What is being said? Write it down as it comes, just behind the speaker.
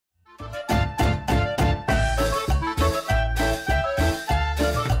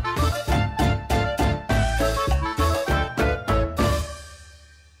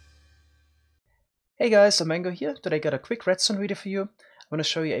Hey guys, Mango here. Today I got a quick redstone video for you. I'm going to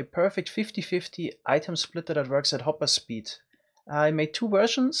show you a perfect 50-50 item splitter that works at hopper speed. I made two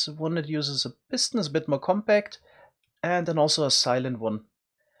versions, one that uses a piston, is a bit more compact, and then also a silent one.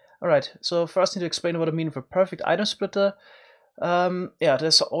 Alright, so first I need to explain what I mean with a perfect item splitter.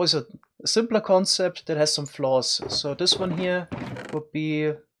 There's always a simpler concept that has some flaws. So this one here would be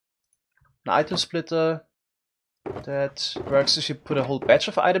an item splitter that works if you put a whole batch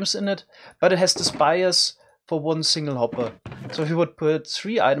of items in it, but it has this bias for one single hopper. So if you would put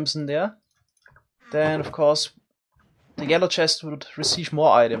 3 items in there, then of course the yellow chest would receive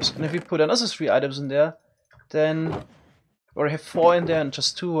more items. And if you put another 3 items in there, then, or you have 4 in there and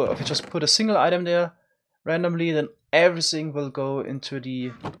just 2, or if you just put a single item there randomly, then everything will go into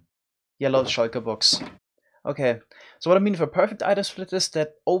the yellow shulker box. Okay, so what I mean for a perfect item split is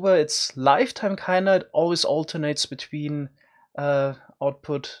that over its lifetime kinda it always alternates between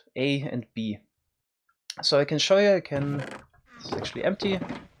output A and B. So I can show you, it's actually empty.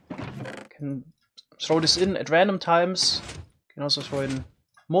 I can throw this in at random times. You can also throw in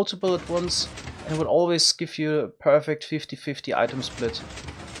multiple at once, and it will always give you a perfect 50-50 item split.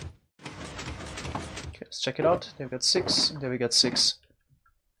 Okay, let's check it out. There we got 6, and there we got 6.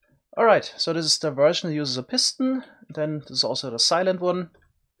 Alright, so this is the version that uses a piston, then this is also the silent one.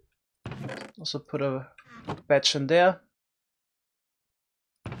 Also put a batch in there,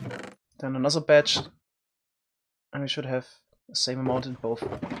 then another batch, and we should have the same amount in both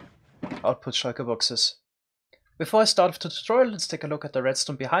output shulker boxes. Before I start with the tutorial, let's take a look at the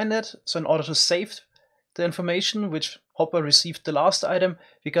redstone behind it. So in order to save the information which hopper received the last item,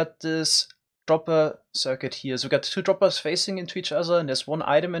 we got this dropper circuit here. So we got 2 droppers facing into each other and there's 1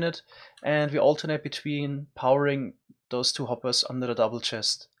 item in it, and we alternate between powering those 2 hoppers under the double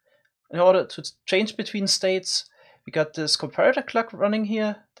chest. In order to change between states, we got this comparator clock running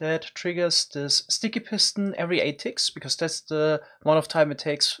here that triggers this sticky piston every 8 ticks, because that's the amount of time it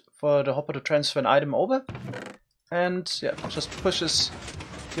takes for the hopper to transfer an item over. And yeah, just pushes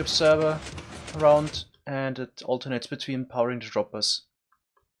the observer around and it alternates between powering the droppers.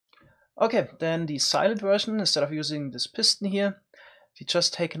 Okay, then the silent version, instead of using this piston here, we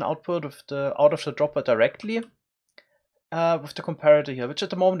just take an output of out of the dropper directly with the comparator here, which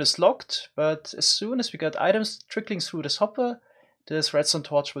at the moment is locked, but as soon as we get items trickling through this hopper, this redstone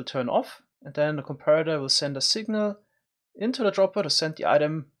torch will turn off, and then the comparator will send a signal into the dropper to send the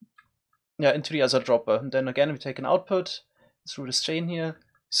item into the other dropper. And then again we take an output through this chain here,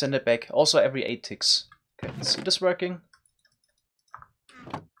 send it back, also every 8 ticks. Okay, let's see this working.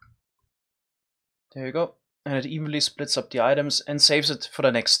 There you go, and it evenly splits up the items and saves it for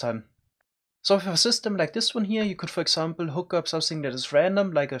the next time. So with a system like this one here, you could for example hook up something that is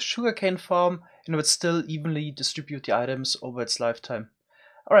random, like a sugarcane farm, and it would still evenly distribute the items over its lifetime.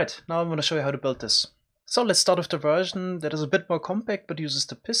 Alright, now I'm going to show you how to build this. So let's start with the version that is a bit more compact but uses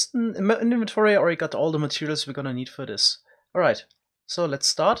the piston. In my inventory I already got all the materials we're going to need for this. Alright, so let's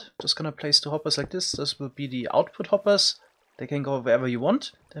start. Just going to place 2 hoppers like this. This will be the output hoppers. They can go wherever you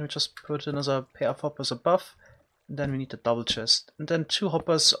want. Then we just put another pair of hoppers above. And then we need the double chest. And then 2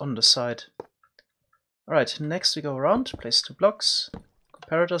 hoppers on the side. Alright, next we go around, place 2 blocks,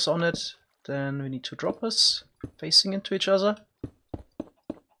 comparators on it. Then we need 2 droppers facing into each other.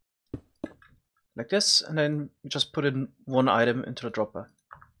 Like this. And then we just put in 1 item into the dropper.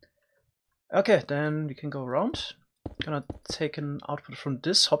 Okay, then we can go around. I'm gonna take an output from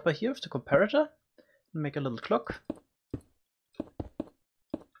this hopper here with the comparator. And make a little clock.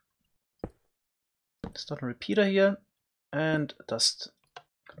 Start a repeater here, and just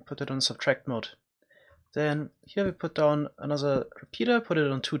put it on subtract mode. Then here we put down another repeater, put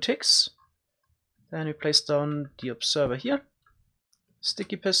it on 2 ticks. Then we place down the observer here,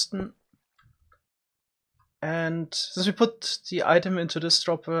 sticky piston, and since we put the item into this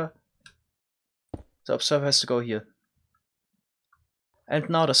dropper, the observer has to go here. And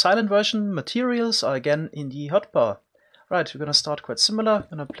now the silent version, materials are again in the hotbar. Right, we're gonna start quite similar.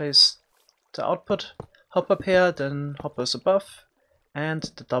 I'm gonna place the output hopper pair, then hoppers above, and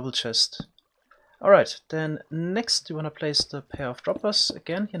the double chest. Alright, then next you want to place the pair of droppers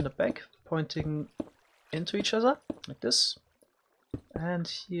again here in the back, pointing into each other, like this. And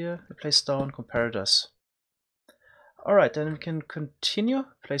here we place down comparators. Alright, then we can continue,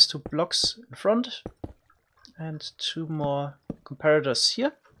 place 2 blocks in front, and 2 more comparators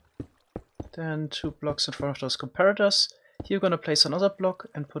here. Then 2 blocks in front of those comparators. Here we're going to place another block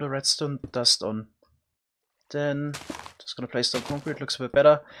and put a redstone dust on. Then just going to place down concrete, looks a bit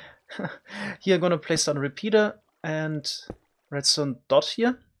better. Here I'm going to place down a repeater and redstone dot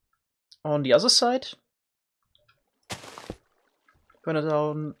here. On the other side, going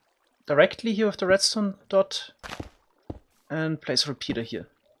to directly here with the redstone dot and place a repeater here.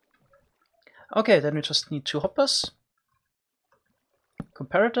 Okay, then we just need 2 hoppers,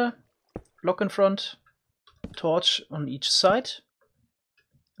 comparator, block in front, torch on each side.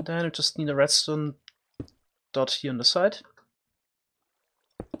 Then we just need a redstone dot here on the side.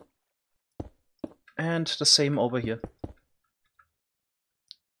 And the same over here.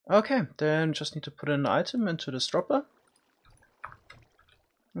 Okay, then just need to put in an item into this dropper.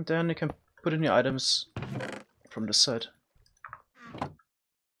 And then you can put in your items from this side.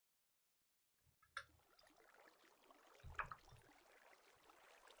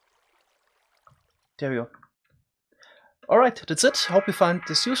 There we go. Alright, that's it. Hope you find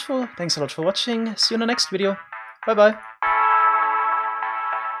this useful. Thanks a lot for watching. See you in the next video. Bye bye.